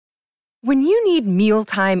When you need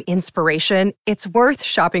mealtime inspiration, it's worth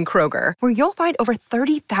shopping Kroger, where you'll find over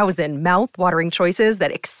 30,000 mouth-watering choices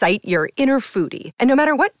that excite your inner foodie. And no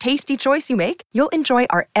matter what tasty choice you make, you'll enjoy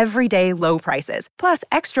our everyday low prices, plus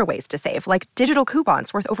extra ways to save, like digital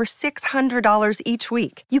coupons worth over $600 each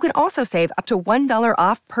week. You can also save up to $1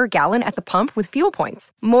 off per gallon at the pump with fuel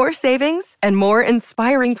points. More savings and more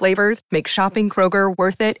inspiring flavors make shopping Kroger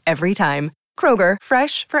worth it every time. Kroger,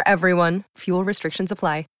 fresh for everyone. Fuel restrictions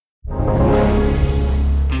apply.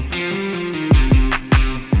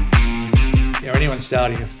 Anyone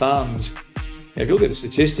starting a fund, if you look at the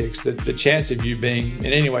statistics, the chance of you being in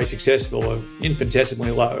any way successful are infinitesimally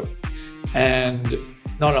low. And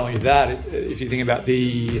not only that, if you think about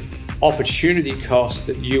the opportunity cost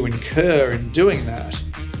that you incur in doing that,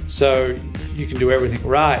 so you can do everything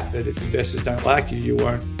right, but if investors don't like you, you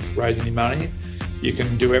won't raise any money. You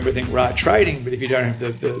can do everything right trading, but if you don't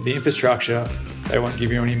have the infrastructure, they won't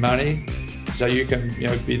give you any money. So you can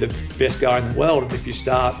be the best guy in the world, and if you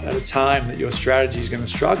start at a time that your strategy is going to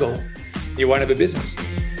struggle, you won't have a business.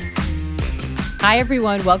 Hi,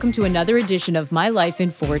 everyone. Welcome to another edition of My Life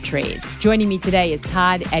in 4 Trades. Joining me today is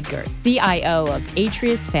Todd Edgar, CIO of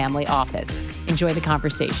Atreus Family Office. Enjoy the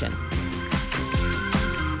conversation.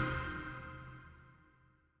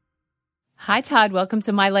 Hi, Todd. Welcome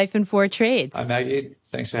to My Life in 4 Trades. Hi, Maggie.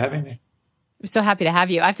 Thanks for having me. I'm so happy to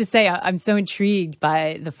have you. I have to say, I'm so intrigued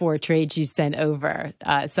by the 4 trades you sent over.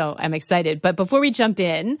 So I'm excited. But before we jump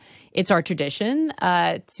in, it's our tradition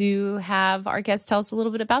to have our guests tell us a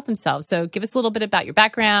little bit about themselves. So give us a little bit about your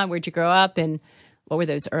background. Where'd you grow up? And what were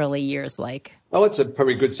those early years like? Well, it's a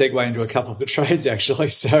probably good segue into a couple of the trades, actually.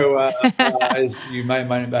 So as you may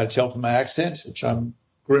be able to tell from my accent, which I'm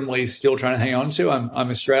grimly still trying to hang on to,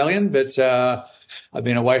 I'm Australian, but I've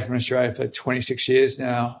been away from Australia for 26 years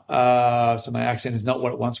now, so my accent is not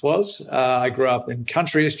what it once was. I grew up in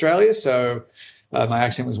country Australia, so my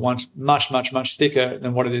accent was once much thicker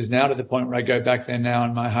than what it is now, to the point where I go back there now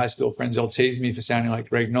and my high school friends all tease me for sounding like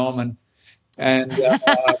Greg Norman. And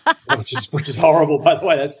which is horrible, by the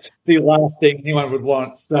way. That's the last thing anyone would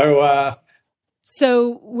want.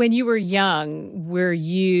 So when you were young, were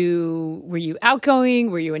you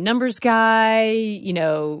outgoing? Were you a numbers guy?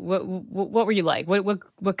 What were you like?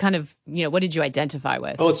 What kind of, what did you identify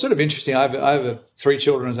with? Well, it's sort of interesting. I have 3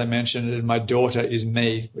 children, as I mentioned, and my daughter is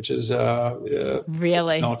me, which is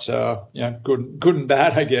really not good and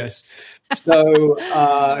bad, I guess. So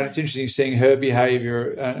and it's interesting seeing her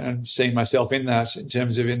behavior and seeing myself in that,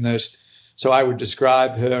 So I would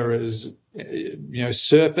describe her as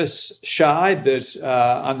surface shy, but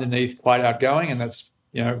underneath quite outgoing. And that's,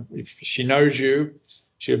 if she knows you,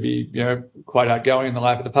 she'll be, quite outgoing in the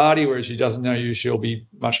life of the party, whereas she doesn't know you, she'll be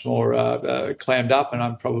much more clammed up, and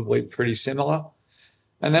I'm probably pretty similar.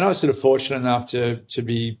 And then I was sort of fortunate enough to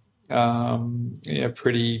be,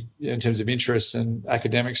 pretty in terms of interests and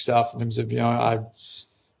academic stuff, in terms of,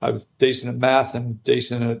 I was decent at math and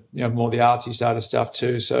decent at more the artsy side of stuff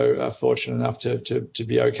too. So fortunate enough to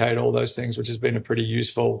be okay at all those things, which has been a pretty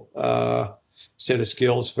useful set of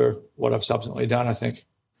skills for what I've subsequently done, I think.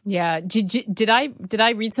 Yeah. Did I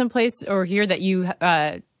read someplace or hear that you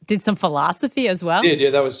did some philosophy as well? Yeah.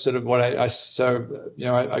 That was sort of what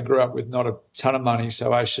I grew up with not a ton of money,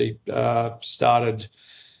 so I actually started.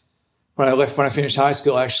 When I finished high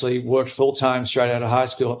school, I actually worked full-time straight out of high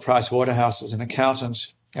school at Price Waterhouse as an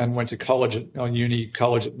accountant, and went to uni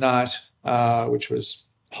college at night, which was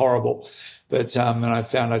horrible. But and I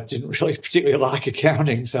found I didn't really particularly like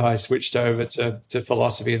accounting, so I switched over to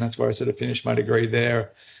philosophy, and that's where I sort of finished my degree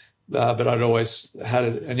there. But I'd always had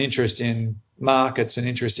an interest in markets, an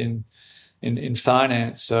interest in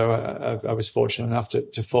finance, so I was fortunate enough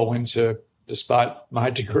to fall into, despite my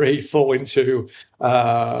degree, fall into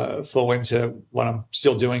what I'm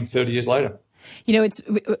still doing 30 years later. It's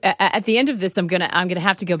at the end of this, I'm gonna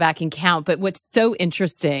have to go back and count. But what's so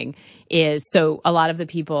interesting is, so a lot of the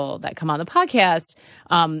people that come on the podcast,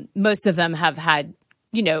 most of them have had,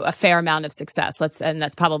 a fair amount of success. And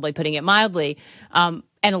that's probably putting it mildly. And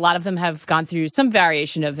a lot of them have gone through some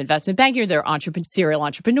variation of investment banking, or they're serial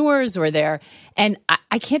entrepreneurs, and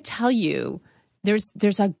I can't tell you.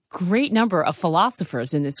 There's a great number of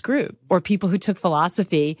philosophers in this group, or people who took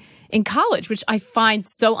philosophy in college, which I find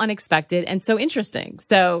so unexpected and so interesting.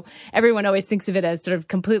 So everyone always thinks of it as sort of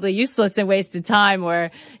completely useless and wasted time, or,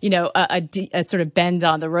 a sort of bend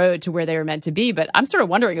on the road to where they were meant to be. But I'm sort of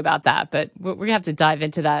wondering about that, but we're going to have to dive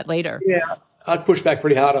into that later. Yeah, I'd push back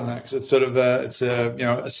pretty hard on that, because it's sort of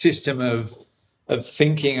a system of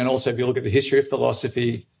thinking. And also, if you look at the history of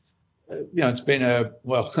philosophy, it's been the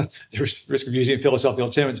risk of using a philosophical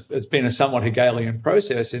term, it's been a somewhat Hegelian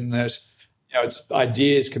process, in that, it's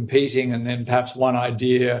ideas competing and then perhaps one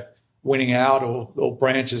idea winning out or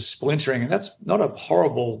branches splintering. And that's not a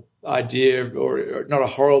horrible idea or not a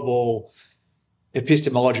horrible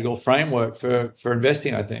epistemological framework for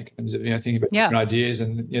investing, I think. And, thinking about different ideas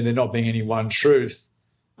and there not being any one truth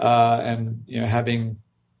and, having,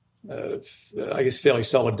 I guess, fairly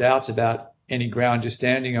solid doubts about any ground you're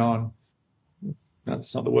standing on.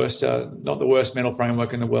 That's not the worst mental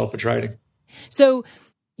framework in the world for trading. So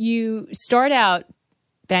you start out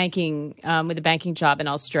banking with a banking job in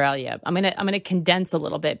Australia. I'm gonna condense a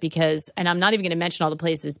little bit and I'm not even going to mention all the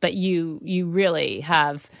places, but you really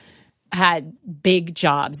have had big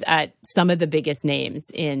jobs at some of the biggest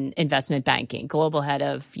names in investment banking. Global head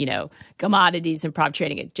of commodities and prop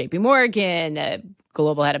trading at J.P. Morgan.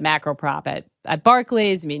 Global head of macro prop at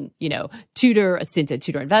Barclays. Tudor, a stint at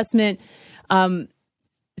Tudor Investment. So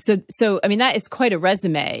that is quite a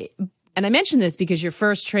resume. And I mention this because your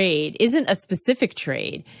first trade isn't a specific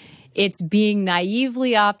trade. It's being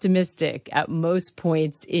naively optimistic at most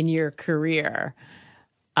points in your career.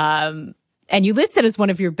 And you list it as one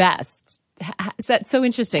of your best. Is that so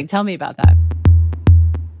interesting? Tell me about that.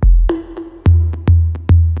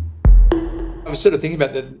 I was sort of thinking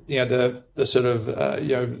about the sort of,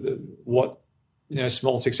 what,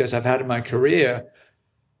 small success I've had in my career.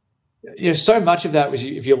 So much of that was,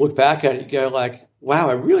 if you look back at it, you go like, wow,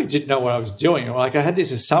 I really didn't know what I was doing. Or like I had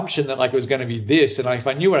this assumption that like it was going to be this. And if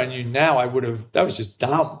I knew what I knew now, that was just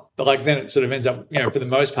dumb. But like then it sort of ends up, for the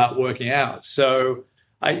most part working out. So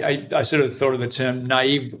I sort of thought of the term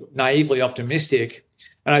naively optimistic.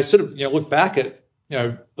 And I sort of, look back at,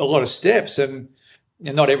 a lot of steps and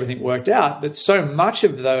not everything worked out. But so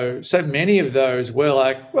many of those were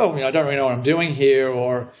like, well, I don't really know what I'm doing here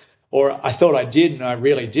or I thought I did and I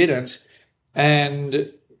really didn't.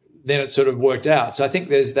 And then it sort of worked out. So I think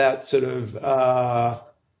there's that sort of,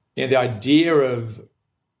 the idea of,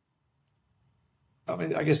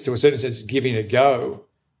 I guess to a certain sense, giving it a go,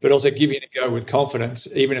 but also giving it a go with confidence,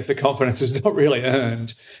 even if the confidence is not really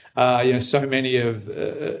earned. So many of,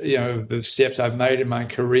 the steps I've made in my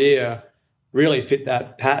career really fit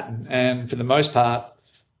that pattern. And for the most part,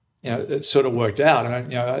 it sort of worked out.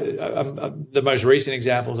 And, the most recent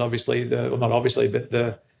example is obviously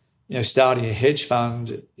starting a hedge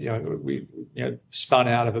fund. We spun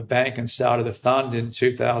out of a bank and started a fund in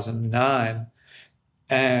 2009.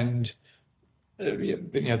 And,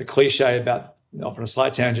 the cliche about, often a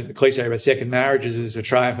slight tangent, the cliche about second marriages is a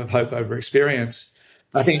triumph of hope over experience.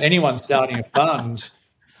 I think anyone starting a fund,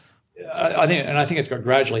 I think it's got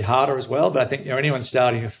gradually harder as well, but I think, anyone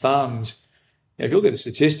starting a fund, if you look at the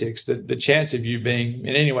statistics, the chance of you being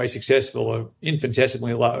in any way successful are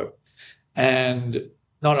infinitesimally low. And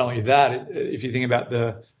not only that, if you think about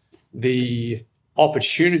the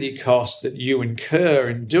opportunity cost that you incur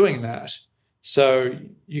in doing that, so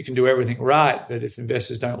you can do everything right, but if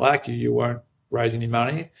investors don't like you, you won't raise any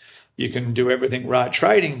money. You can do everything right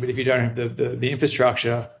trading, but if you don't have the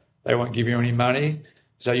infrastructure, they won't give you any money.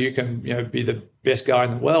 So you can be the best guy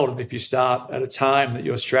in the world, and if you start at a time that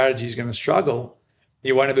your strategy is going to struggle,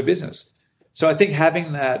 you won't have a business. So I think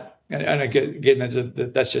having that, and again,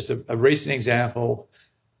 that's just a recent example.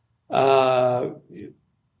 Those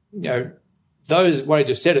what I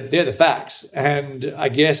just said, they're the facts, and I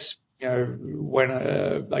guess when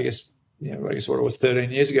I guess what it was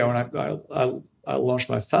 13 years ago when I launched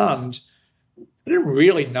my fund, I didn't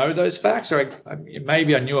really know those facts, or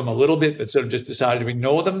maybe I knew them a little bit, but sort of just decided to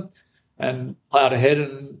ignore them and plowed ahead.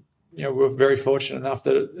 And we were very fortunate enough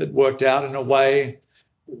that it worked out in a way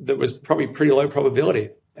that was probably pretty low probability.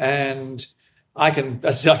 And I can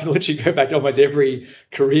literally go back to almost every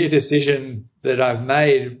career decision that I've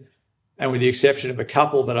made, and with the exception of a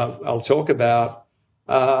couple that I'll talk about,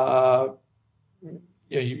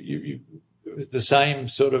 it was the same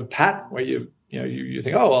sort of pattern where you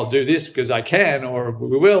think, oh, I'll do this because I can, or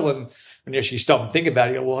we will. And when you actually stop and think about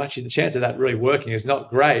it, you go, well, actually, the chance of that really working is not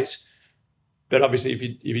great. But obviously, if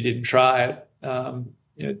you didn't try it,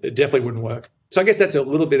 it definitely wouldn't work. So I guess that's a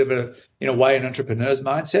little bit of in a way, an entrepreneur's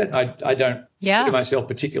mindset. I don't consider myself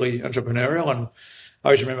particularly entrepreneurial. And I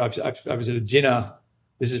always remember I was at a dinner.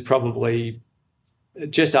 This is probably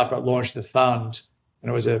just after I launched the fund, and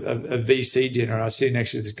it was a VC dinner. And I was sitting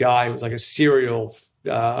next to this guy who was like a serial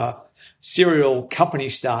company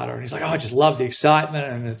starter. And he's like, oh, I just love the excitement.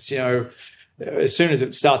 And it's, as soon as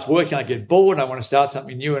it starts working, I get bored and I want to start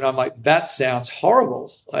something new. And I'm like, that sounds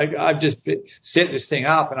horrible. Like I've just set this thing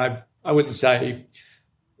up, and I wouldn't say,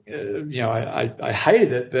 I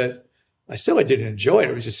hated it, but I didn't enjoy it.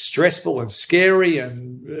 It was just stressful and scary.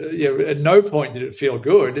 And at no point did it feel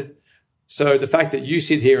good. So the fact that you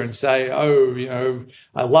sit here and say, "Oh,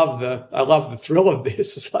 I love the thrill of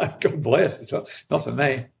this," it's like, God bless. It's not for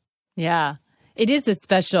me. Yeah. It is a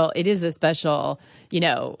special, I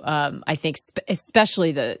think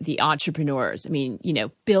especially the entrepreneurs. I mean,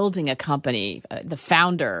 building a company, the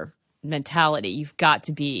founder mentality, you've got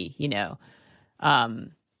to be,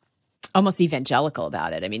 almost evangelical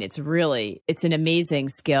about it. I mean, it's an amazing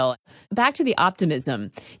skill. Back to the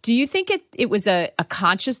optimism. Do you think it was a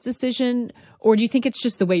conscious decision, or do you think it's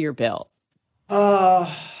just the way you're built? I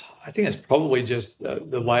think it's probably just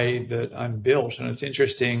the way that I'm built. And it's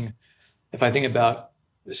interesting, if I think about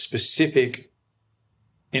the specific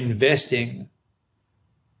investing,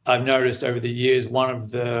 I've noticed over the years, one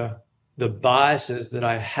of the biases that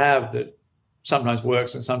I have that sometimes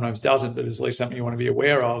works and sometimes doesn't, but is at least something you want to be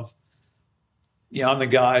aware of. I'm the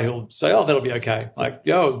guy who'll say, "Oh, that'll be okay." Like,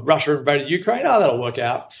 Russia invaded Ukraine. Oh, that'll work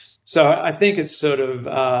out. So I think it's sort of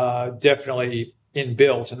definitely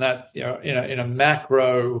inbuilt, and that, in a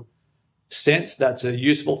macro sense, that's a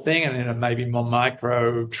useful thing. And in a maybe more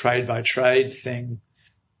micro trade by trade thing,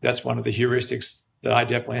 that's one of the heuristics that I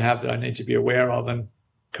definitely have that I need to be aware of and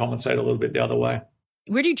compensate a little bit the other way.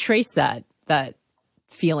 Where do you trace that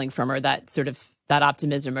feeling from, or that sort of that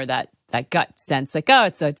optimism, or that gut sense, like, oh,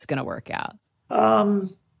 it's going to work out?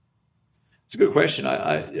 It's a good question.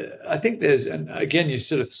 I think there's, and again, you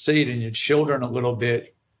sort of see it in your children a little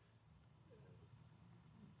bit.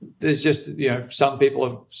 There's just, some people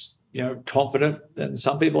are, confident and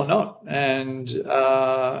some people are not. And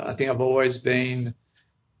I think I've always been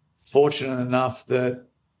fortunate enough that,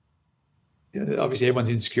 obviously everyone's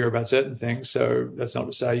insecure about certain things. So that's not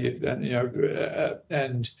to say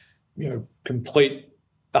complete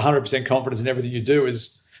 100% confidence in everything you do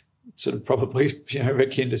is sort of probably,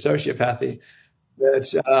 akin to sociopathy.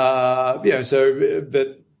 But,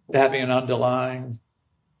 but having an underlying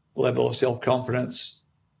level of self-confidence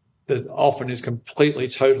that often is completely,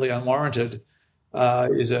 totally unwarranted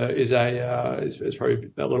is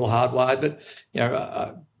probably a little hardwired.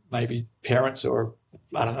 But, maybe parents, or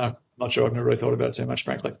I don't know. I'm not sure. I've never really thought about it too much,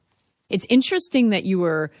 frankly. It's interesting that you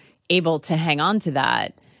were able to hang on to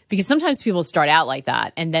that, because sometimes people start out like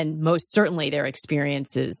that, and then most certainly their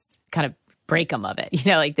experiences kind of break them of it.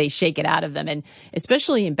 Like they shake it out of them. And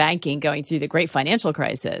especially in banking, going through the great financial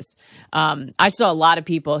crisis, I saw a lot of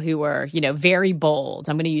people who were, very bold.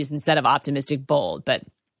 I'm going to use, instead of optimistic, bold, but,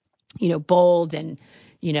 bold and,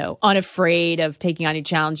 unafraid of taking on new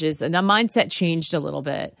challenges. And the mindset changed a little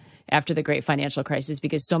bit after the great financial crisis,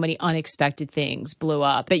 because so many unexpected things blew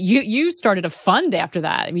up. But you started a fund after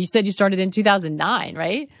that. I mean, you said you started in 2009,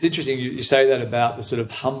 right? It's interesting you say that about the sort of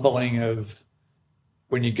humbling of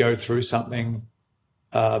when you go through something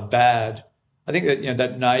bad. I think that,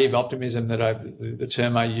 that naive optimism the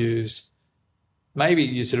term I used, maybe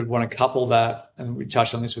you sort of want to couple that, and we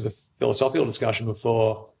touched on this with a philosophical discussion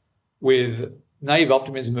before, with naive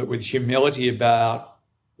optimism, but with humility about,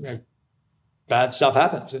 bad stuff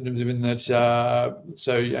happens, in terms of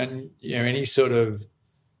any sort of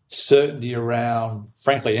certainty around,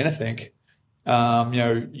 frankly, anything.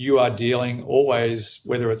 You are dealing always,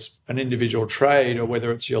 whether it's an individual trade or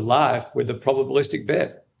whether it's your life, with a probabilistic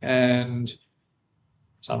bet. And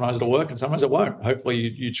sometimes it'll work and sometimes it won't. Hopefully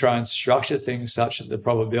you try and structure things such that the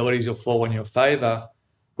probabilities will fall in your favor,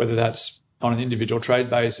 whether that's on an individual trade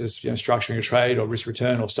basis, structuring a trade, or risk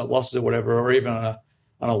return, or stop losses, or whatever, or even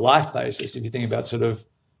on a life basis. If you think about sort of,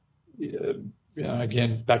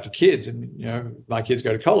 again, back to kids, and, if my kids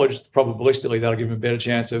go to college, probabilistically that'll give them a better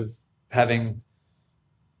chance of having,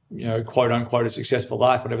 quote unquote, a successful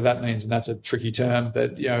life, whatever that means. And that's a tricky term,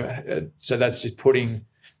 but, so that's just putting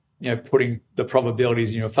the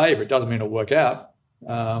probabilities in your favor. It doesn't mean it'll work out.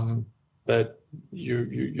 But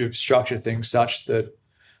you structure things such that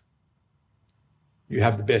you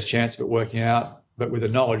have the best chance of it working out, but with the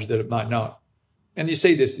knowledge that it might not. And you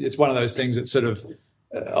see this, it's one of those things that sort of,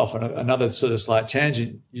 often another sort of slight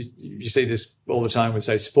tangent, you see this all the time with,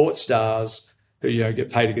 say, sports stars who, get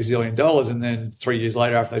paid $1 gazillion, and then 3 years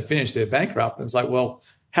later after they finish, they're bankrupt. And it's like, well,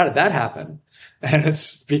 how did that happen? And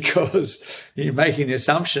it's because you're making the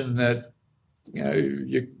assumption that,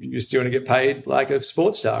 you're still going to get paid like a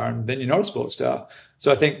sports star, and then you're not a sports star.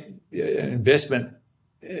 So I think an investment,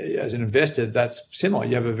 as an investor, that's similar.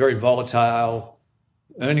 You have a very volatile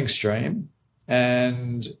earning stream,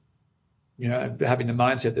 and having the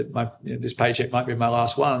mindset that this paycheck might be my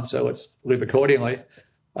last one, so let's live accordingly.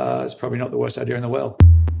 It's probably not the worst idea in the world.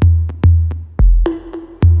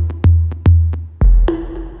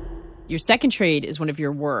 Your second trade is one of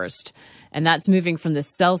your worst, and that's moving from the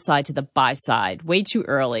sell side to the buy side way too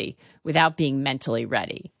early without being mentally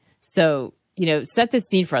ready. So, set the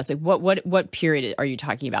scene for us. Like what period are you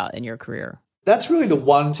talking about in your career? That's really the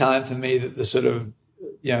one time for me that the sort of,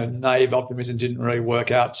 naive optimism didn't really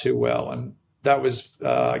work out too well. And that was,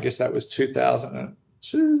 I guess that was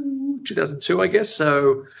 2002, I guess.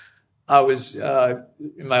 So I was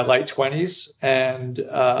in my late 20s, and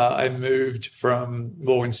I moved from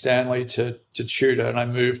Morgan Stanley to Tudor, and I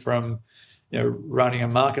moved from, running a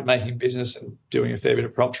market making business and doing a fair bit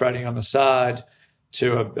of prop trading on the side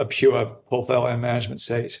to a pure portfolio management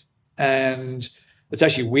seat. And it's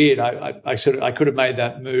actually weird. I could have made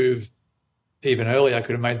that move even earlier. I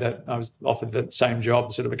could have made that. I was offered the same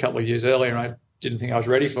job sort of a couple of years earlier, and I didn't think I was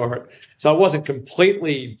ready for it. So I wasn't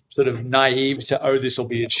completely sort of naive to, this will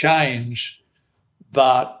be a change,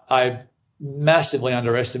 but I massively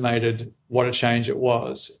underestimated what a change it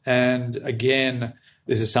was. And again,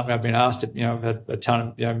 this is something I've been asked. I've had a ton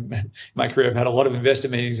of, in my career, I've had a lot of investor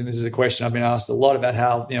meetings, and this is a question I've been asked a lot about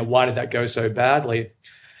how, why did that go so badly?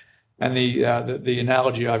 And the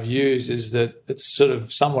analogy I've used is that it's sort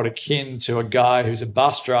of somewhat akin to a guy who's a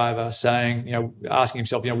bus driver saying, asking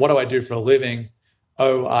himself, what do I do for a living?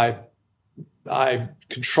 Oh, I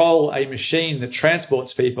control a machine that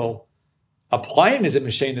transports people. A plane is a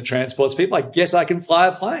machine that transports people. I guess I can fly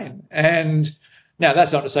a plane. And now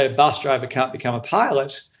that's not to say a bus driver can't become a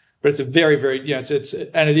pilot, but it's a very, very, it is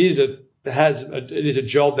a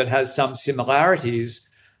job that has some similarities,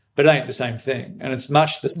 but it ain't the same thing. And it's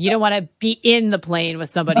much the same. You don't want to be in the plane with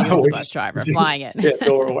somebody who's a bus driver flying it. Yes,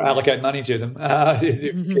 or allocate money to them.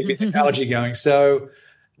 Keep the analogy going. So,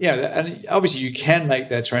 and obviously you can make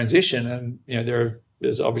that transition. And,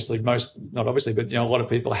 there's obviously a lot of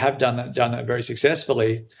people have done that very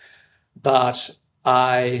successfully. But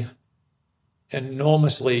I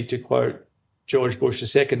enormously, to quote George Bush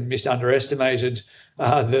II, underestimated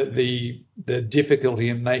the difficulty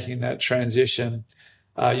in making that transition.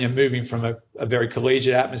 Moving from a very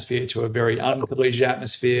collegiate atmosphere to a very uncollegiate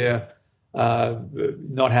atmosphere,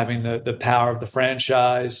 not having the power of the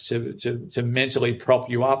franchise to mentally prop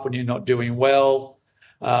you up when you're not doing well,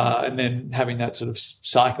 and then having that sort of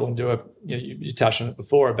cycle into you touched on it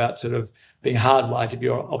before about sort of being hardwired to be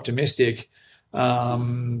optimistic.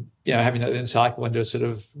 Having that then cycle into sort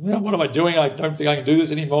of, what am I doing? I don't think I can do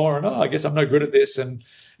this anymore, and I guess I'm no good at this, and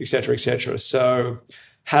et cetera, et cetera. So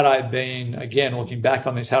had I been, again, looking back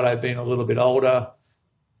on this, had I been a little bit older,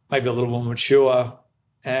 maybe a little more mature,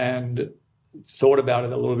 and thought about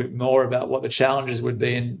it a little bit more about what the challenges would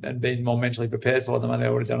be and been more mentally prepared for them, I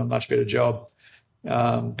would have done a much better job.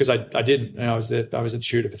 Because I didn't. I was a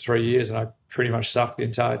tutor for 3 years, and I pretty much sucked the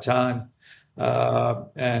entire time.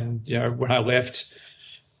 And when I left,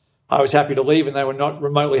 I was happy to leave, and they were not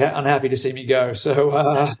remotely unhappy to see me go. So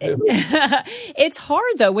it's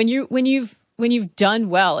hard though when you've done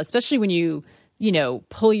well, especially when you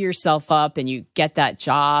pull yourself up and you get that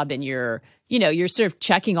job, and you're sort of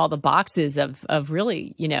checking all the boxes of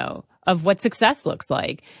really of what success looks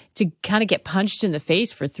like, to kind of get punched in the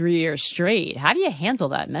face for 3 years straight. How do you handle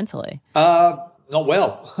that mentally? Not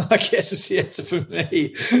well, I guess is the answer for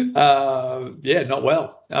me. Not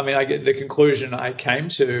well. I mean, I get the conclusion I came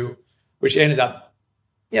to, which ended up,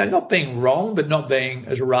 not being wrong, but not being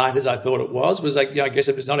as right as I thought it was like, I guess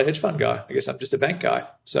I'm just not a hedge fund guy. I guess I'm just a bank guy.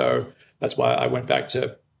 So that's why I went back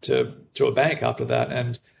to a bank after that.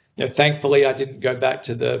 And, thankfully I didn't go back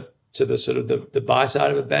to the sort of the buy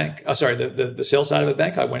side of a bank. The sell side of a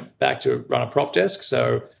bank. I went back to run a prop desk.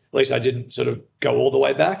 So at least I didn't sort of go all the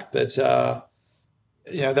way back, but,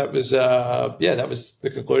 that was the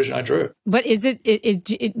conclusion I drew. But is it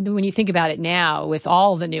when you think about it now, with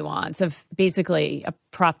all the nuance of basically a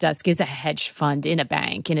prop desk is a hedge fund in a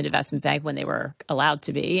bank, in an investment bank when they were allowed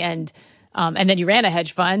to be, and then you ran a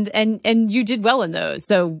hedge fund and you did well in those.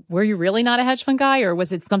 So were you really not a hedge fund guy, or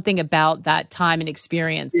was it something about that time and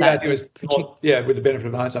experience? Yeah, I think it was with the benefit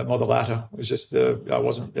of hindsight, more the latter. It was just I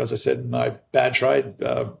wasn't, as I said in my bad trade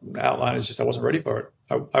outline, it's just I wasn't ready for it.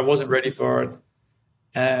 I wasn't ready for it.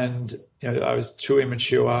 And, I was too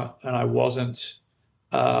immature, and I wasn't,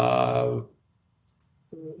 I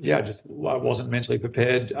wasn't mentally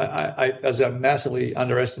prepared. I massively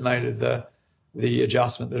underestimated the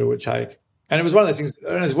adjustment that it would take. And it was one of those things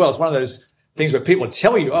as well. It's one of those things where people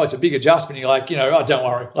tell you, it's a big adjustment. And you're like, don't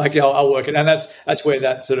worry, I'll work it. And that's where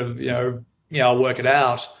that sort of, I'll work it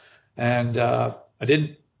out. And I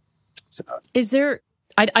didn't. So is there,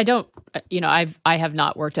 I don't, I have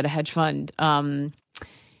not worked at a hedge fund.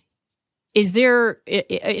 Is there,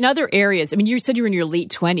 in other areas, I mean, you said you were in your late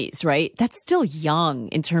 20s, right? That's still young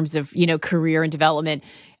in terms of, career and development.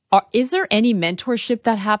 Is there any mentorship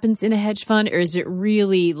that happens in a hedge fund, or is it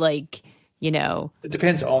really like, It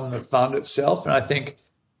depends on the fund itself. And I think,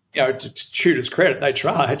 to Tudor's credit, they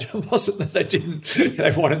tried. It wasn't that they didn't.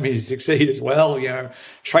 They wanted me to succeed as well.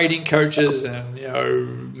 Trading coaches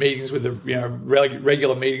and meetings with the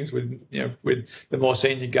regular meetings with with the more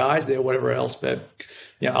senior guys there, whatever else. But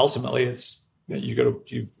ultimately, it's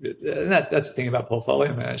that's the thing about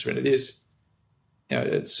portfolio management. It is.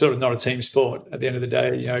 It's sort of not a team sport at the end of the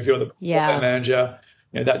day. If you're the portfolio manager,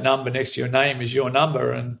 that number next to your name is your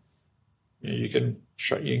number, and you can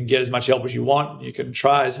get as much help as you want. You can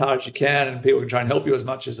try as hard as you can, and people can try and help you as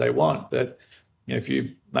much as they want. But if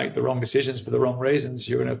you make the wrong decisions for the wrong reasons,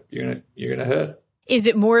 you're gonna hurt. Is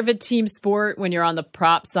it more of a team sport when you're on the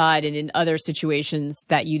prop side and in other situations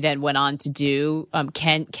that you then went on to do?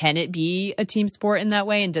 Can it be a team sport in that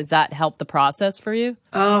way, and does that help the process for you?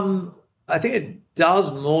 I think it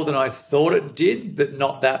does more than I thought it did, but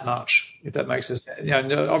not that much, if that makes sense.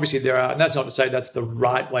 Obviously there are, and that's not to say that's the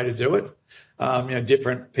right way to do it.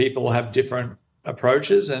 Different people have different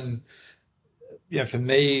approaches. And, for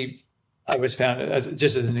me, I always found it,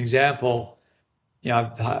 just as an example,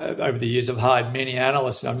 over the years I've hired many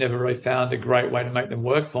analysts, and I've never really found a great way to make them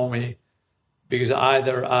work for me, because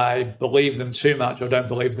either I believe them too much or don't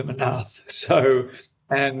believe them enough.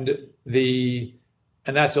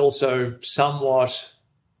 And that's also somewhat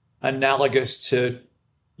analogous to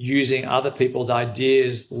using other people's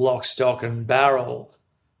ideas lock, stock, and barrel.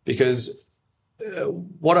 Because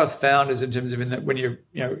what I've found is, in terms of when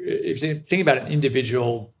if you think about an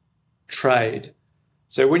individual trade,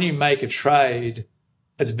 so when you make a trade,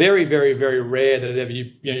 it's very, very, very rare that ever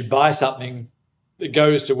you buy something that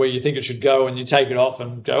goes to where you think it should go, and you take it off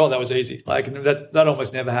and go, oh, that was easy. Like that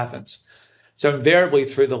almost never happens. So invariably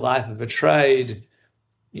through the life of a trade,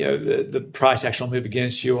 the price action will move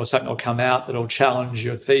against you, or something will come out that'll challenge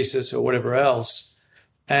your thesis or whatever else.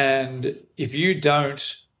 And if you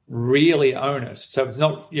don't really own it, so it's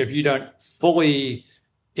not, if you don't fully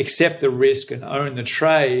accept the risk and own the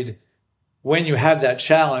trade, when you have that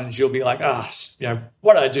challenge, you'll be like,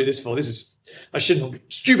 what did I do this for?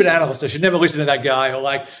 Stupid analyst. I should never listen to that guy. Or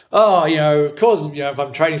like, of course, if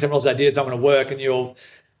I'm trading someone else's ideas, I'm going to work, and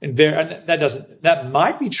that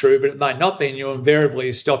might be true, but it might not be, and you'll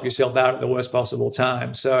invariably stop yourself out at the worst possible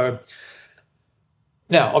time. So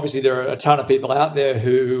now, obviously, there are a ton of people out there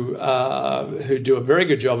who do a very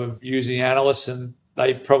good job of using analysts, and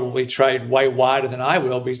they probably trade way wider than I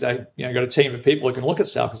will, because they got a team of people who can look at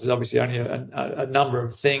stuff, because there's obviously only a number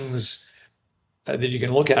of things that you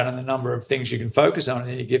can look at and the number of things you can focus on in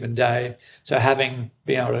any given day. So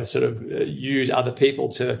being able to sort of use other people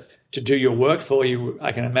to do your work for you,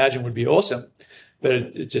 I can imagine would be awesome, but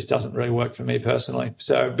it just doesn't really work for me personally.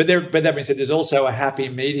 So, but that being said, there's also a happy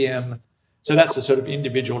medium. So that's the sort of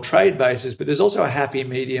individual trade basis, but there's also a happy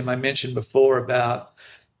medium. I mentioned before about,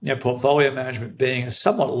 portfolio management being a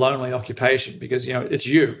somewhat lonely occupation, because, it's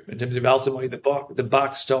you, in terms of ultimately the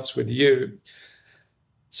buck stops with you.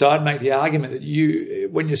 So I'd make the argument that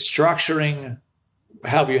when you're structuring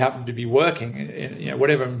however you happen to be working in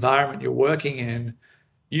whatever environment you're working in,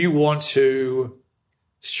 you want to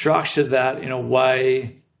structure that in a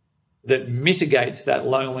way that mitigates that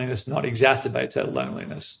loneliness, not exacerbates that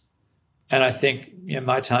loneliness. And I think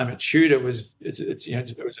my time at Tudor it was at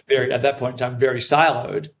that point in time very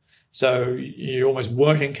siloed. So you almost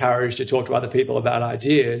weren't encouraged to talk to other people about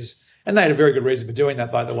ideas. And they had a very good reason for doing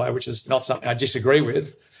that, by the way, which is not something I disagree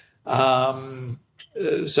with. So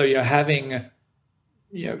having an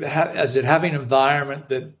environment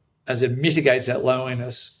that, as it mitigates that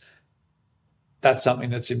loneliness, that's something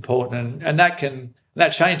that's important, and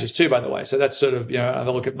that changes too, by the way. So that's sort of I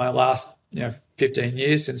look at my last 15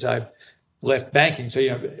 years since I left banking. So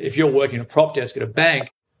if you're working a prop desk at a bank,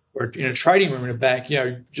 or in a trading room in a bank,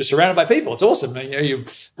 you're surrounded by people. It's awesome. You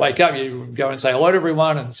wake up, you go and say hello to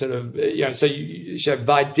everyone, and sort of, so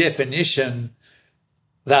by definition,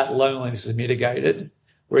 that loneliness is mitigated.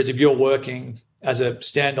 Whereas if you're working as a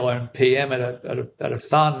standalone PM at a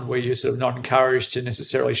fund where you're sort of not encouraged to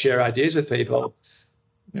necessarily share ideas with people,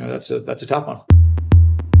 that's a tough one.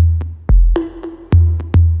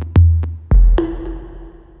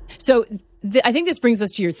 So I think this brings us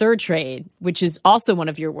to your third trade, which is also one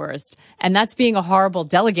of your worst, and that's being a horrible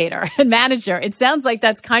delegator and manager. It sounds like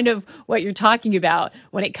that's kind of what you're talking about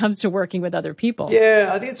when it comes to working with other people. Yeah,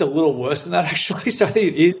 I think it's a little worse than that, actually. So I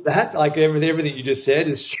think it is that. Like everything you just said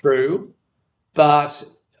is true. But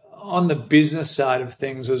on the business side of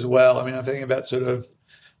things as well, I'm thinking about sort of,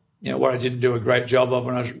 what I didn't do a great job of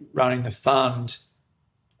when I was running the fund.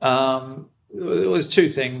 It was two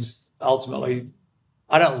things ultimately.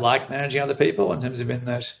 I don't like managing other people, in terms of in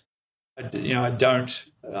that, I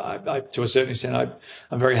to a certain extent,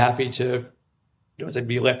 I'm very happy to, I don't want to say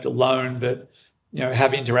be left alone, but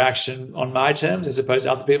have interaction on my terms as opposed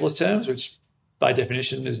to other people's terms, which by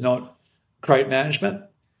definition is not great management.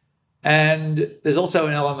 And there's also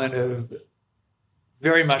an element of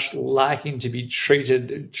very much liking to be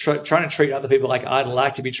treated, trying to treat other people like I'd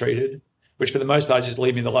like to be treated, which for the most part just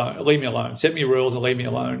leave me alone, set me rules and leave me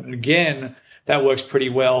alone. And again, that works pretty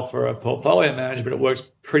well for a portfolio manager, but it works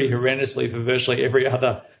pretty horrendously for virtually every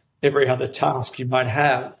other task you might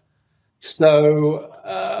have. So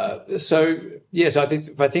yes, I think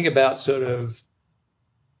if I think about sort of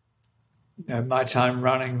my time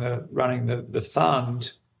running the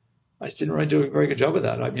fund, I just didn't really do a very good job of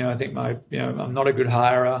that. I think I'm not a good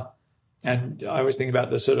hirer, and I always think about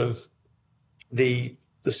the sort of the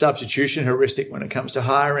substitution heuristic when it comes to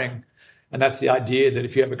hiring, and that's the idea that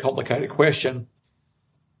if you have a complicated question,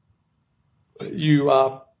 you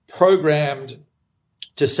are programmed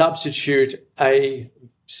to substitute a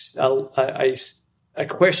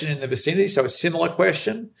question in the vicinity, so a similar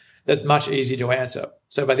question that's much easier to answer.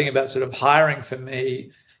 So if I think about sort of hiring for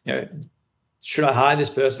me, should I hire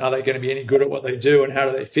this person? Are they going to be any good at what they do, and how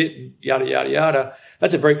do they fit? And yada, yada, yada.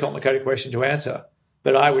 That's a very complicated question to answer.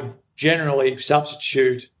 But I would generally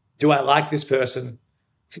substitute, do I like this person,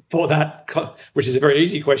 for that, which is a very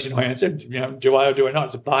easy question to answer. Do I or do I not?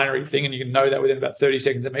 It's a binary thing, and you can know that within about 30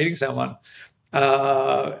 seconds of meeting someone.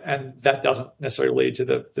 And that doesn't necessarily lead to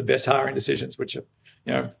the best hiring decisions, which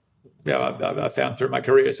I've found through my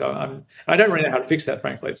career. So I don't really know how to fix that,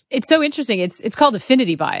 frankly. It's so interesting. It's called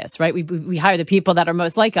affinity bias, right? We hire the people that are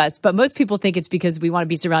most like us, but most people think it's because we want to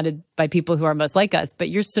be surrounded by people who are most like us. But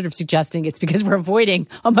you're sort of suggesting it's because we're avoiding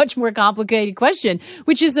a much more complicated question,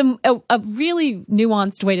 which is a really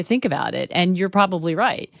nuanced way to think about it. And you're probably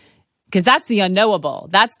right, because that's the unknowable.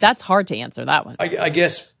 That's hard to answer, that one. I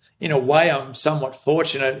guess in a way I'm somewhat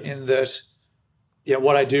fortunate in that,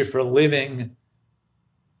 what I do for a living,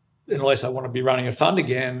 unless I want to be running a fund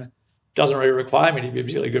again, doesn't really require me to be a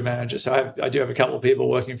particularly good manager. So I do have a couple of people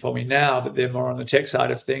working for me now, but they're more on the tech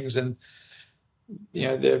side of things. And,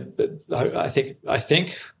 I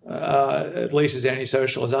think at least as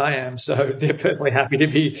antisocial as I am. So they're perfectly happy to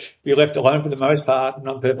be left alone for the most part, and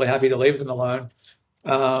I'm perfectly happy to leave them alone.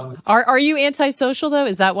 Are you antisocial, though?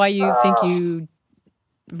 Is that why you think you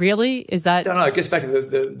really? Is that? I don't know. It gets back to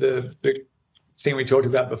the thing we talked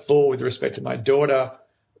about before with respect to my daughter.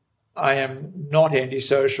 I am not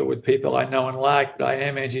antisocial with people I know and like, but I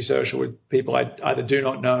am antisocial with people I either do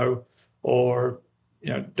not know or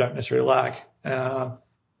don't necessarily like. A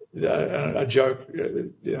joke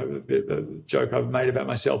I've made about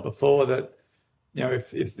myself before that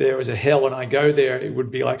if there was a hell and I go there, it would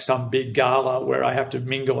be like some big gala where I have to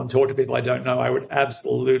mingle and talk to people I don't know. I would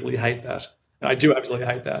absolutely hate that, and I do absolutely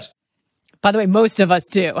hate that. By the way, most of us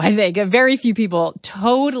do. I think very few people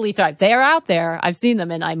totally thrive. They're out there. I've seen them,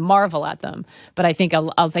 and I marvel at them. But I think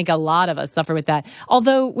a lot of us suffer with that.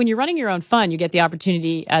 Although when you're running your own fund, you get the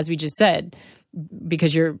opportunity, as we just said,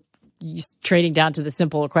 because you're trading down to the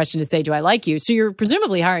simple question to say, do I like you? So you're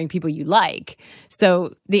presumably hiring people you like.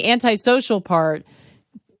 So the antisocial part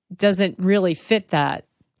doesn't really fit that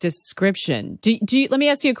description. Do you, let me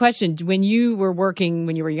ask you a question. When you were working,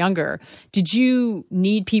 when you were younger, did you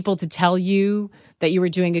need people to tell you that you were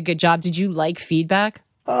doing a good job? Did you like feedback?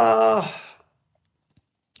 Or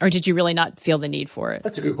did you really not feel the need for it?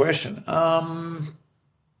 That's a good question.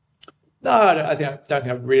 No, I don't think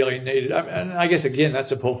I really needed it. And I guess, again,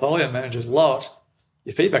 that's a portfolio manager's lot.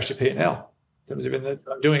 Your feedback's your P&L. In terms of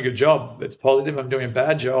I'm doing a good job, it's positive. I'm doing a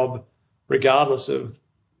bad job, regardless of,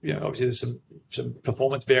 obviously there's some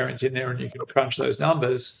performance variance in there and you can crunch those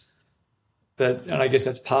numbers. And I guess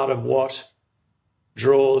that's part of what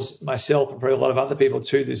draws myself and probably a lot of other people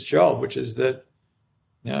to this job, which is that,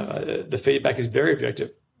 the feedback is very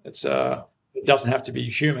objective. It doesn't have to be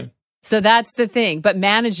human. So that's the thing. But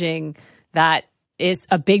managing that is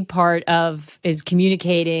a big part is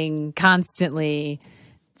communicating constantly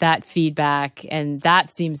that feedback. And that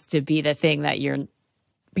seems to be the thing that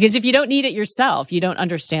because if you don't need it yourself, you don't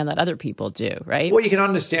understand that other people do, right? Well, you can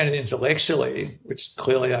understand it intellectually, which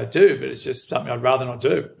clearly I do, but it's just something I'd rather not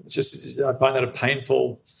do. I find that a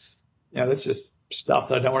painful, that's just stuff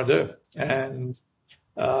that I don't want to do. And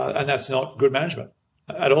that's not good management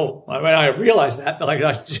at all. I mean, I realize that, but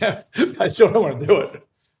I still don't want to do it.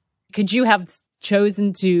 Could you have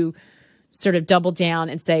chosen to sort of double down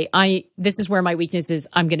and say, this is where my weakness is,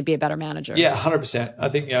 I'm going to be a better manager? Yeah, 100%. I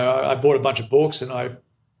think, I bought a bunch of books and I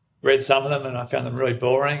read some of them and I found them really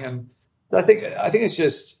boring. And I think it's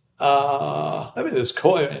just, that's that's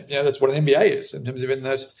what an MBA is in terms of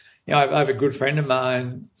I have a good friend of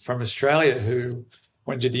mine from Australia who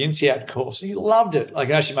when I did the INSEAD course. He loved it. Like,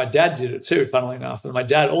 actually, my dad did it too, funnily enough. And my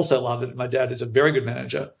dad also loved it. My dad is a very good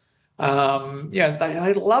manager. They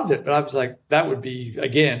loved it. But I was like, that would be,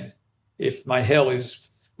 again, if my hell is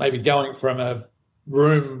maybe going from a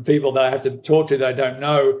room, people that I have to talk to that I don't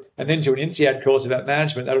know, and then to an INSEAD course about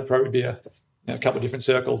management, that would probably be a couple of different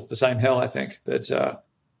circles, the same hell, I think. But I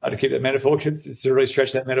had to keep that metaphor, to really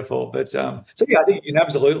stretch that metaphor. But I think you can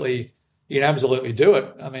absolutely do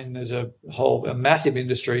it. I mean, there's a massive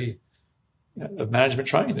industry of management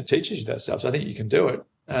training that teaches you that stuff. So I think you can do it.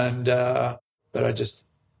 And but it's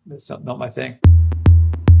not my thing.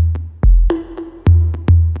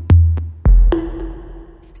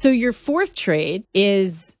 So your fourth trait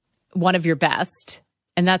is one of your best,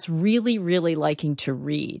 and that's really, really liking to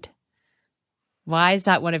read. Why is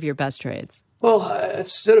that one of your best traits? Well,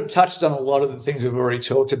 it's sort of touched on a lot of the things we've already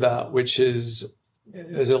talked about, which is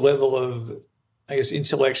there's a level of, I guess,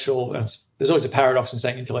 intellectual. There's always a paradox in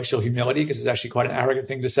saying intellectual humility, because it's actually quite an arrogant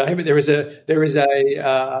thing to say. But there is an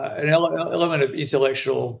element of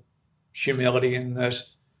intellectual humility in that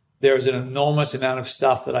there is an enormous amount of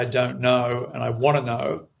stuff that I don't know and I want to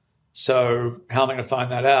know. So how am I going to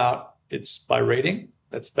find that out? It's by reading.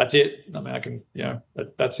 That's it. I mean, I can,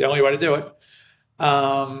 that's the only way to do it.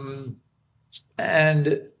 And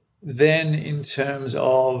then in terms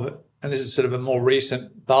of, and this is sort of a more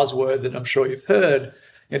recent buzzword that I'm sure you've heard,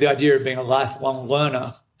 the idea of being a lifelong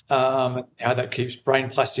learner, how that keeps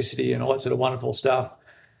brain plasticity and all that sort of wonderful stuff.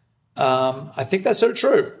 I think that's sort of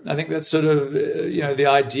true. I think that's sort of, the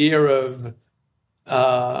idea of,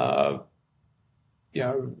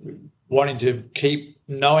 wanting to keep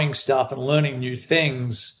knowing stuff and learning new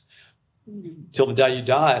things till the day you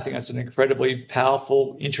die. I think that's an incredibly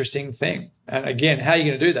powerful, interesting thing. And again, how are you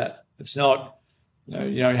going to do that? It's not,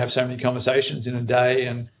 you have so many conversations in a day,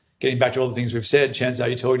 and getting back to all the things we've said, chances are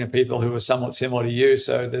you're talking to people who are somewhat similar to you.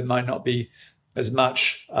 So there might not be as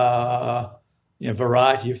much,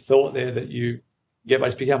 variety of thought there that you get by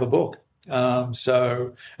just picking up a book. And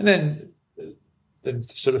then the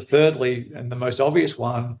sort of thirdly, and the most obvious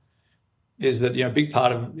one, is that, a big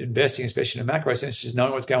part of investing, especially in a macro sense, is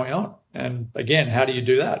knowing what's going on. And again, how do you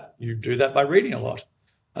do that? You do that by reading a lot.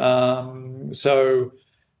 So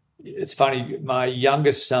it's funny, my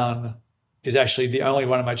youngest son is actually the only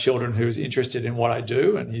one of my children who is interested in what I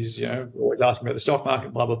do. And he's, always asking about the stock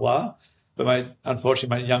market, blah, blah, blah. But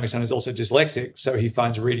unfortunately, my youngest son is also dyslexic, so he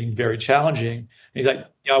finds reading very challenging. And he's like,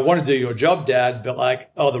 I want to do your job, Dad, but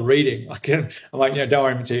the reading. I'm like, don't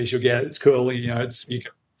worry, Matthias, you'll get it. It's cool. You can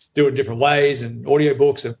do it different ways, and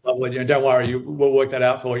audiobooks and blah, blah, don't worry, we'll work that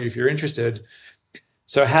out for you if you're interested.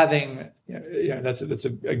 So having, that's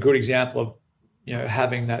a good example of,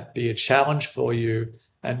 having that be a challenge for you.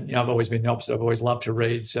 And, I've always been the opposite. I've always loved to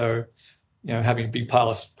read. So, having a big pile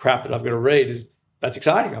of crap that I've got to read that's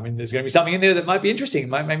exciting. I mean, there's going to be something in there that might be interesting,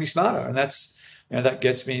 might make me smarter. And that's, that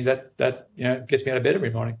gets me, gets me out of bed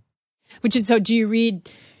every morning. So do you read,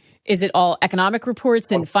 is it all economic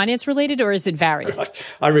reports and finance related, or is it varied?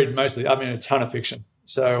 I read mostly, a ton of fiction.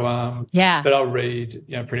 So, but I'll read,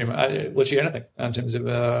 pretty much literally anything in terms of,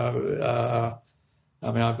 I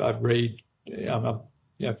read, I'm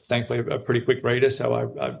thankfully a pretty quick reader. So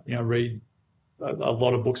I read a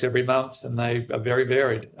lot of books every month, and they are very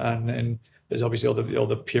varied. And there's obviously all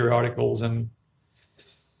the periodicals and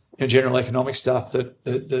general economic stuff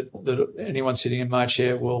that anyone sitting in my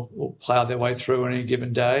chair will plow their way through on any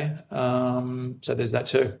given day. So there's that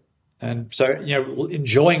too. And so,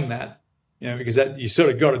 enjoying that, because that you sort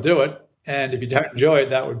of got to do it. And if you don't enjoy it,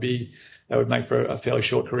 that would make for a fairly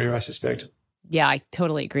short career, I suspect. Yeah, I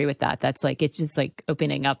totally agree with that. That's it's just like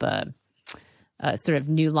opening up a sort of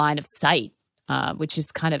new line of sight, which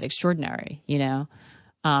is kind of extraordinary,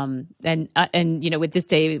 And with this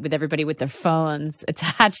day, with everybody with their phones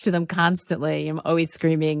attached to them constantly, I'm always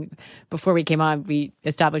screaming. Before we came on, we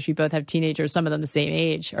established we both have teenagers, some of them the same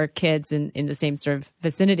age, or kids in the same sort of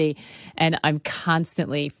vicinity. And I'm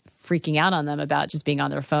constantly freaking out on them about just being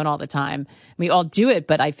on their phone all the time. We all do it,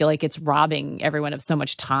 but I feel like it's robbing everyone of so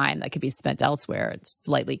much time that could be spent elsewhere. It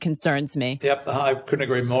slightly concerns me. Yep, I couldn't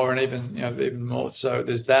agree more. And even more so,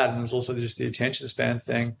 there's that. And there's also just the attention span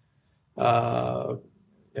thing.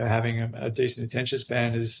 Having a decent attention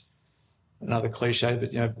span is another cliche,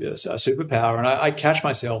 but a superpower. And I catch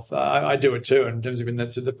myself. I do it too, in terms of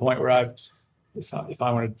to the point where if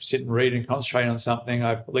I want to sit and read and concentrate on something,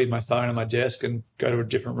 I leave my phone on my desk and go to a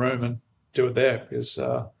different room and do it there, because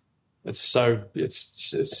it's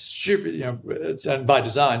stupid. It's, and by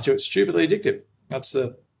design too, it's stupidly addictive. That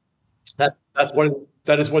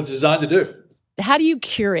is what it's designed to do. how do you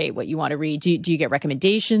curate what you want to read? Do you get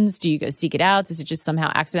recommendations? Do you go seek it out? Does it just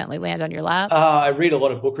somehow accidentally land on your lap? I read a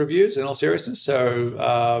lot of book reviews, in all seriousness.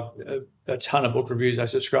 So a ton of book reviews. I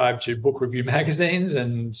subscribe to book review magazines,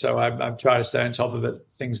 and so I try to stay on top of it,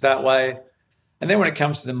 things that way. And then when it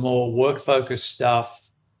comes to the more work-focused stuff,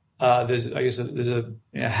 there's a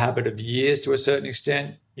habit of years to a certain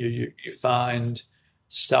extent. You find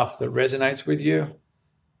stuff that resonates with you.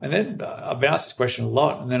 And then I've been asked this question a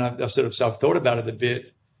lot, and then I've sort of self-thought about it a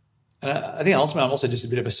bit. And I think ultimately I'm also just a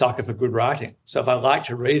bit of a sucker for good writing. So if I like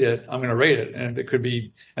to read it, I'm going to read it. And it could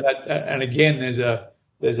be, and again, there's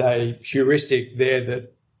a heuristic there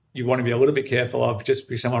that you want to be a little bit careful of. Just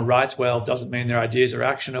because someone writes well doesn't mean their ideas are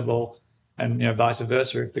actionable, and vice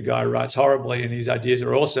versa. If the guy writes horribly and his ideas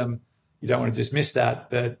are awesome, you don't want to dismiss that.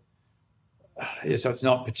 But so it's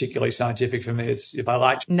not particularly scientific for me. It's if I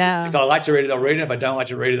like to read it, I'll read it. If I don't like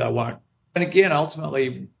to read it, I won't. And again,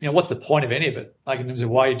 ultimately, what's the point of any of it? Like in terms of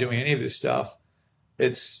why you're doing any of this stuff,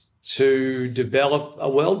 it's to develop a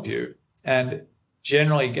worldview. And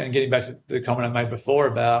generally, getting back to the comment I made before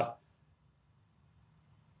about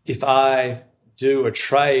if I do a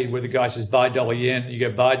trade where the guy says buy dollar yen, you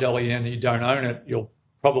go buy dollar yen and you don't own it, you'll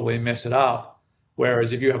probably mess it up.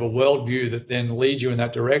 Whereas if you have a worldview that then leads you in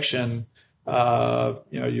that direction,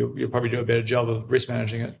 you'll probably do a better job of risk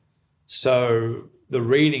managing it. So the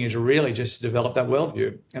reading is really just to develop that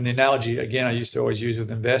worldview. And the analogy, again, I used to always use with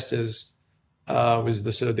investors was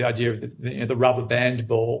the idea of the rubber band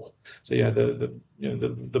ball. So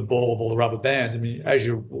the ball of all the rubber bands. I mean,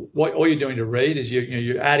 all you're doing to read is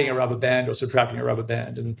you're adding a rubber band or subtracting a rubber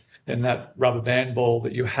band, and then that rubber band ball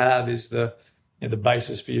that you have is the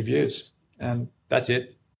basis for your views, and that's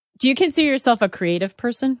it. Do you consider yourself a creative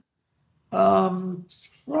person?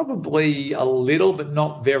 Probably a little, but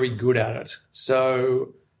not very good at it.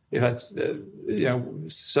 So,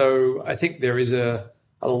 so I think there is a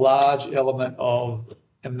large element of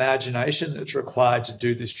imagination that's required to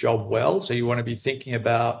do this job well. So you want to be thinking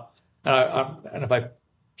about, and if I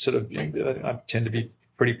sort of, I tend to be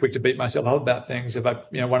pretty quick to beat myself up about things. If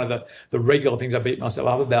one of the regular things I beat myself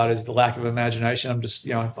up about is the lack of imagination. I'm just,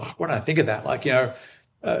 what do I think of that?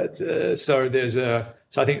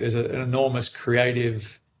 So I think there's an enormous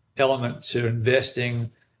creative element to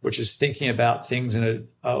investing, which is thinking about things in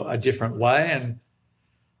a different way. And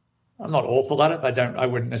I'm not awful at it. I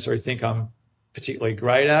wouldn't necessarily think I'm particularly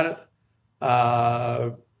great at it.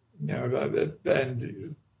 And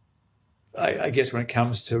I guess when it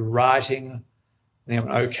comes to writing, I think I'm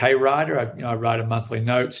an okay writer. I write a monthly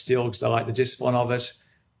note still because I like the discipline of it.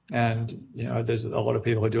 And, there's a lot of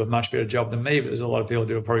people who do a much better job than me, but there's a lot of people who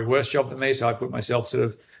do a probably worse job than me. So I put myself sort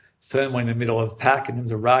of firmly in the middle of the pack in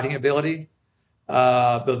terms of writing ability.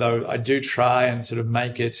 Although I do try and sort of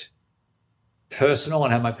make it personal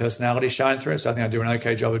and have my personality shine through it. So I think I do an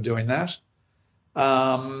okay job of doing that.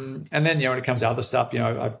 And then, when it comes to other stuff,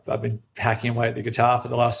 I've been hacking away at the guitar for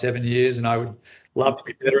the last 7 years, and I would love to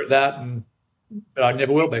be better at that, but I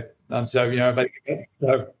never will be.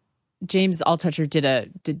 James Altucher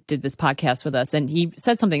did this podcast with us, and he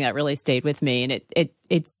said something that really stayed with me, and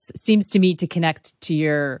it seems to me to connect to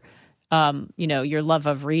your your love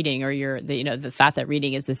of reading, or the fact that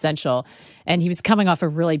reading is essential. And he was coming off a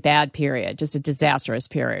really bad period, just a disastrous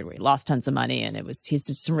period where he lost tons of money, and he's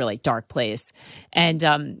just some really dark place.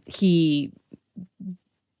 And he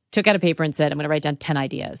took out a paper and said, "I'm going to write down 10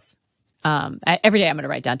 ideas. Every day I'm going to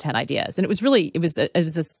write down 10 ideas." And it was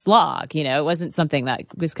a slog, it wasn't something that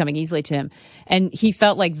was coming easily to him. And he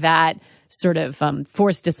felt like that sort of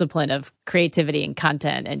forced discipline of creativity and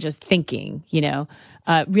content and just thinking,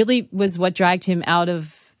 really was what dragged him out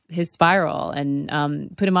of his spiral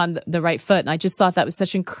and put him on the right foot. And I just thought that was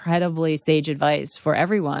such incredibly sage advice for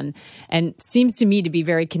everyone, and seems to me to be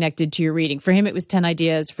very connected to your reading. For him, it was 10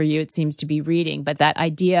 ideas. For you, it seems to be reading. But that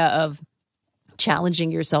idea of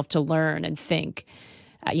challenging yourself to learn and think,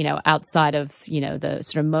 outside of, the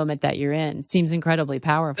sort of moment that you're in seems incredibly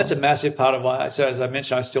powerful. That's a massive part of why. So as I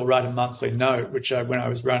mentioned, I still write a monthly note, which when I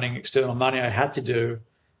was running External Money, I had to do,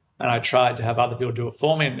 and I tried to have other people do it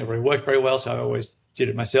for me, and it never really worked very well. So I always did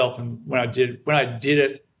it myself. And when I did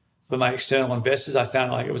it for my external investors, I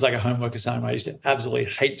found like it was like a homework assignment. I used to absolutely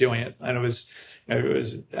hate doing it, and it was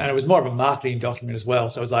more of a marketing document as well.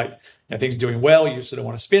 So it was like, things are doing well, you sort of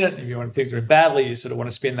want to spin it. And if things are doing badly, you sort of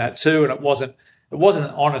want to spin that too. And it wasn't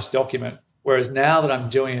an honest document. Whereas now that I'm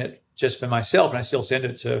doing it just for myself, and I still send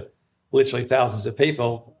it to literally thousands of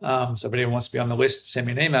people. So if anyone wants to be on the list, send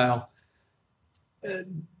me an email.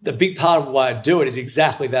 The big part of why I do it is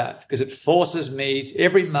exactly that, because it forces me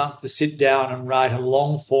every month to sit down and write a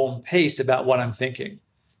long form piece about what I'm thinking.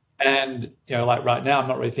 And, like right now, I'm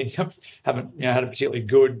not really thinking, haven't had a particularly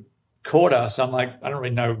good quarter. So I'm like, I don't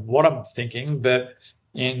really know what I'm thinking, but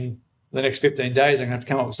in the next 15 days, I'm going to have to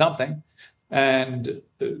come up with something. And,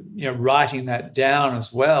 writing that down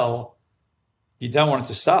as well, you don't want it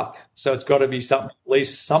to suck. So it's got to be something at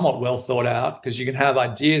least somewhat well thought out, because you can have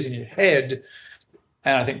ideas in your head.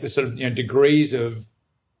 And I think the sort of, degrees of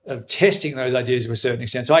testing those ideas to a certain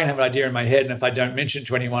extent. So I can have an idea in my head, and if I don't mention it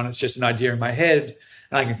to anyone, it's just an idea in my head.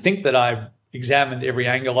 And I can think that I've examined every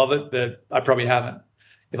angle of it, but I probably haven't.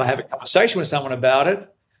 If I have a conversation with someone about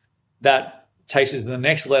it, that takes it to the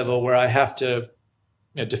next level where I have to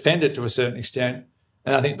defend it to a certain extent.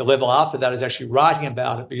 And I think the level after that is actually writing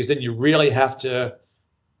about it, because then you really have to,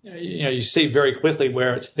 you see very quickly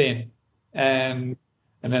where it's thin, and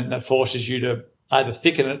then that forces you to either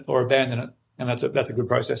thicken it or abandon it. And that's a good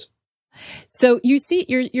process. So you see,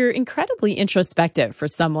 you're incredibly introspective for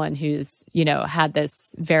someone who's, had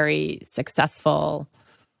this very successful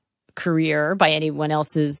career by anyone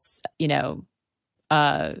else's,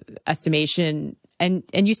 estimation. And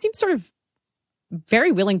you seem sort of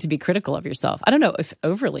very willing to be critical of yourself. I don't know if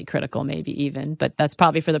overly critical, maybe even, but that's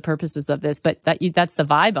probably for the purposes of this. But that's the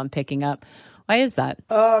vibe I'm picking up. Why is that?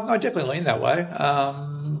 I definitely lean that way.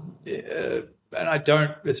 And I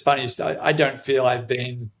don't. It's funny. I don't feel I've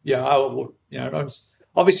been.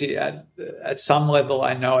 Obviously at some level,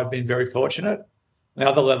 I know I've been very fortunate. At the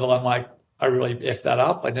other level, I'm like, I really effed that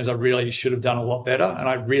up. Like, I really should have done a lot better, and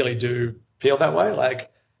I really do feel that way.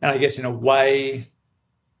 And I guess in a way,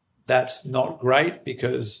 that's not great,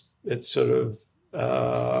 because it's sort of,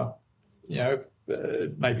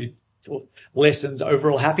 maybe lessens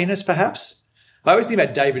overall happiness, perhaps. I always think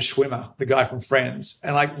about David Schwimmer, the guy from Friends,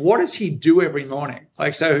 and what does he do every morning?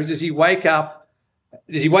 So does he wake up?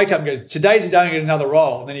 Does he wake up and go, today's the day I'm going to get another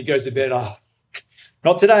role? And then he goes to bed, oh,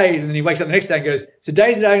 not today. And then he wakes up the next day and goes,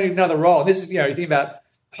 today's the day I'm going to get another role. And this is, you think about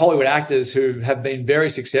Hollywood actors who have been very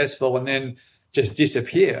successful and then just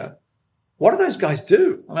disappear. What do those guys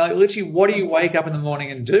do? I mean, literally, what do you wake up in the morning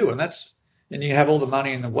and do? And you have all the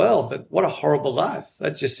money in the world, but what a horrible life.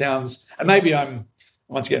 That just sounds, and maybe I'm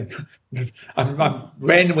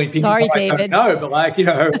randomly thinking Sorry, I David. don't know, but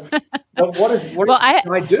what do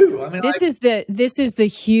I do? I mean, this is the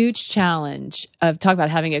huge challenge of talk about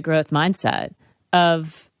having a growth mindset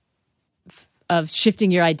of shifting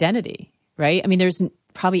your identity, right? I mean, there's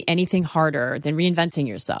probably anything harder than reinventing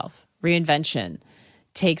yourself. Reinvention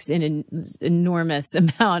takes an enormous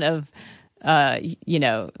amount of, a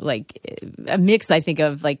mix, I think,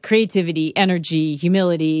 of creativity, energy,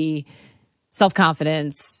 humility,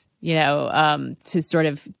 self-confidence, to sort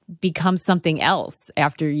of become something else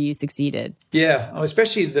after you succeeded. Yeah,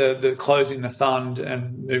 especially the closing the fund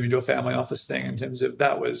and moving to a family office thing, in terms of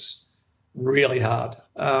that was really hard,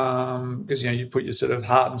 because, you put your sort of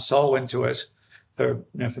heart and soul into it for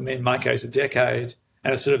me, in my case, a decade,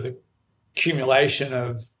 and it's sort of the accumulation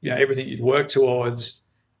of, everything you'd worked towards.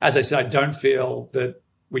 As I said, I don't feel that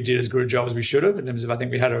we did as good a job as we should have, in terms of, I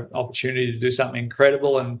think we had an opportunity to do something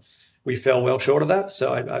incredible, and we fell well short of that.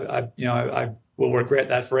 So I will regret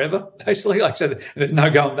that forever, basically. So there's no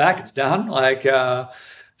going back; it's done.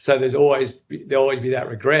 So there'll always be that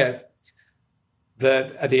regret.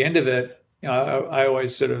 But at the end of it, I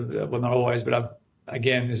always sort of, well, not always, but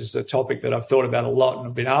again, this is a topic that I've thought about a lot and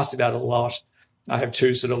I've been asked about a lot. I have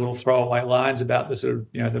two sort of little throwaway lines about the sort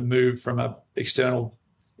of, the move from a external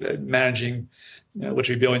managing,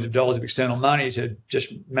 literally billions of dollars of external money to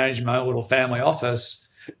just managing my own little family office.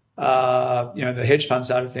 The hedge fund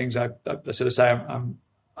side of things, I sort of say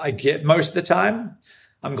I get most of the time.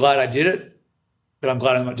 I'm glad I did it, but I'm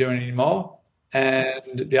glad I'm not doing it anymore.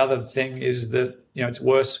 And the other thing is that, it's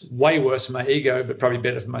way worse for my ego, but probably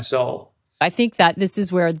better for my soul. I think that this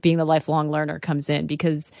is where being the lifelong learner comes in,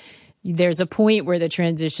 because there's a point where the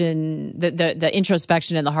transition, the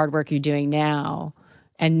introspection and the hard work you're doing now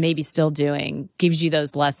and maybe still doing gives you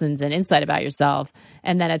those lessons and insight about yourself.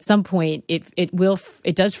 And then at some point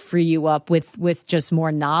it does free you up with just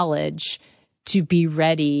more knowledge to be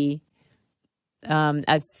ready.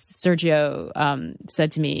 As Sergio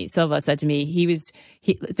Silva said to me,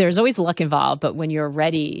 there's always luck involved, but when you're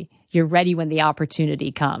ready when the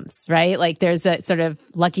opportunity comes, right? There's a sort of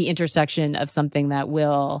lucky intersection of something that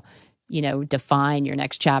will, define your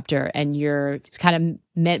next chapter. And you're kind of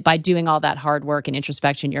meant by doing all that hard work and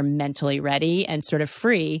introspection, you're mentally ready and sort of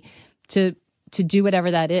free to do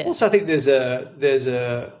whatever that is. Also, I think you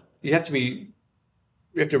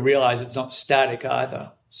have to realize it's not static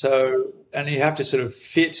either. So, and you have to sort of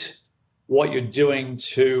fit what you're doing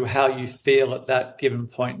to how you feel at that given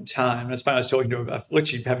point in time. And it's funny, I was talking to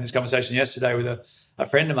literally having this conversation yesterday with a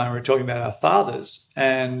friend of mine. We were talking about our fathers,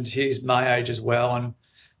 and he's my age as well. And,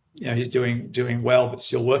 he's doing well, but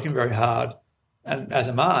still working very hard. And as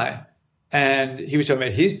am I. And he was talking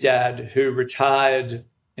about his dad who retired,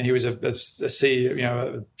 and he was a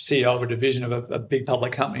CEO, a CEO of a division of a big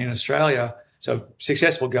public company in Australia. So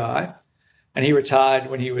successful guy. And he retired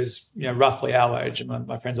when he was, roughly our age. And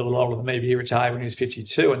my friend's a little older than me, but he retired when he was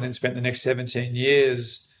 52 and then spent the next 17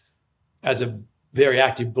 years as a very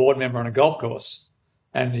active board member on a golf course.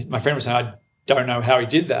 And my friend was saying, I don't know how he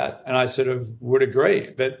did that. And I sort of would agree.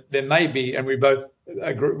 But there may be, and we both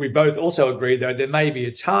also agree, though, there may be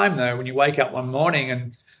a time, though, when you wake up one morning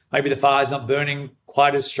and maybe the fire's not burning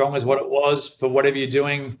quite as strong as what it was for whatever you're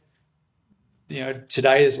doing,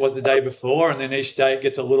 today as was the day before. And then each day it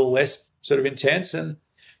gets a little less sort of intense, and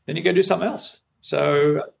then you go do something else.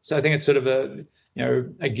 So I think it's sort of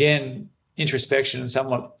again, introspection and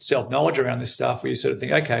somewhat self-knowledge around this stuff where you sort of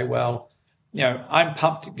think, okay, well, I'm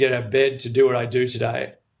pumped to get out of bed to do what I do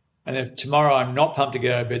today. And if tomorrow I'm not pumped to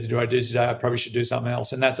get out of bed to do what I do today, I probably should do something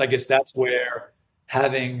else. And I guess that's where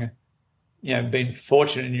having, been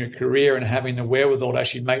fortunate in your career and having the wherewithal to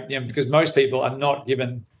actually make, because most people are not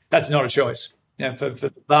given, that's not a choice. For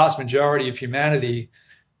the vast majority of humanity,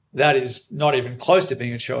 that is not even close to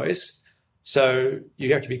being a choice. So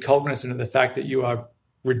you have to be cognizant of the fact that you are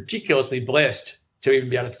ridiculously blessed to even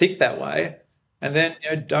be able to think that way. And then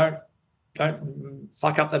don't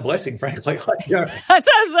fuck up that blessing, frankly. That's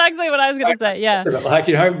exactly what I was going to say. Yeah. Know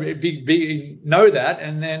that,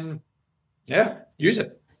 and then, use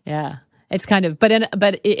it. Yeah. It's kind of,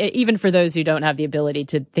 but even for those who don't have the ability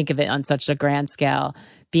to think of it on such a grand scale,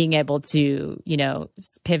 being able to,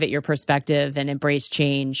 pivot your perspective and embrace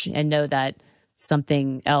change and know that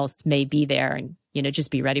something else may be there and,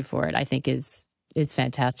 just be ready for it, I think is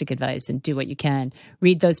fantastic advice. And do what you can.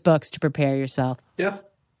 Read those books to prepare yourself. Yep.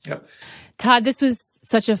 Todd, this was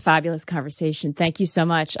such a fabulous conversation. Thank you so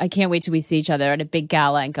much. I can't wait till we see each other at a big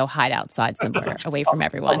gala and go hide outside somewhere away from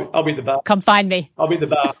everyone. I'll be the bar. Come find me. I'll be the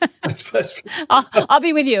bar. I'll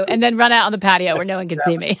be with you, and then run out on the patio where no one can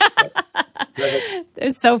see me.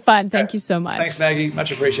 It's so fun. Thank you so much. Thanks, Maggie.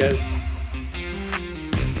 Much appreciated.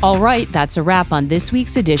 All right, that's a wrap on this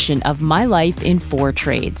week's edition of My Life in 4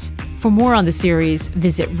 Trades. For more on the series,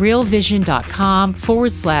 visit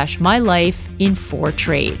realvision.com/My Life in 4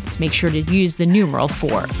 Trades. Make sure to use the numeral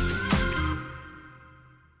 4.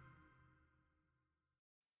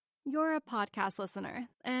 You're a podcast listener,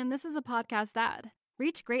 and this is a podcast ad.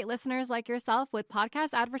 Reach great listeners like yourself with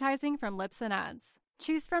podcast advertising from Libsyn Ads.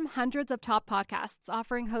 Choose from hundreds of top podcasts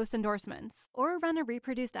offering host endorsements, or run a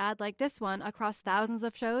reproduced ad like this one across thousands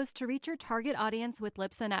of shows to reach your target audience with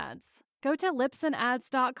Libsyn Ads. Go to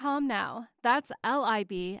libsynads.com now. That's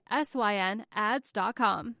LIBSYN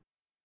ads.com.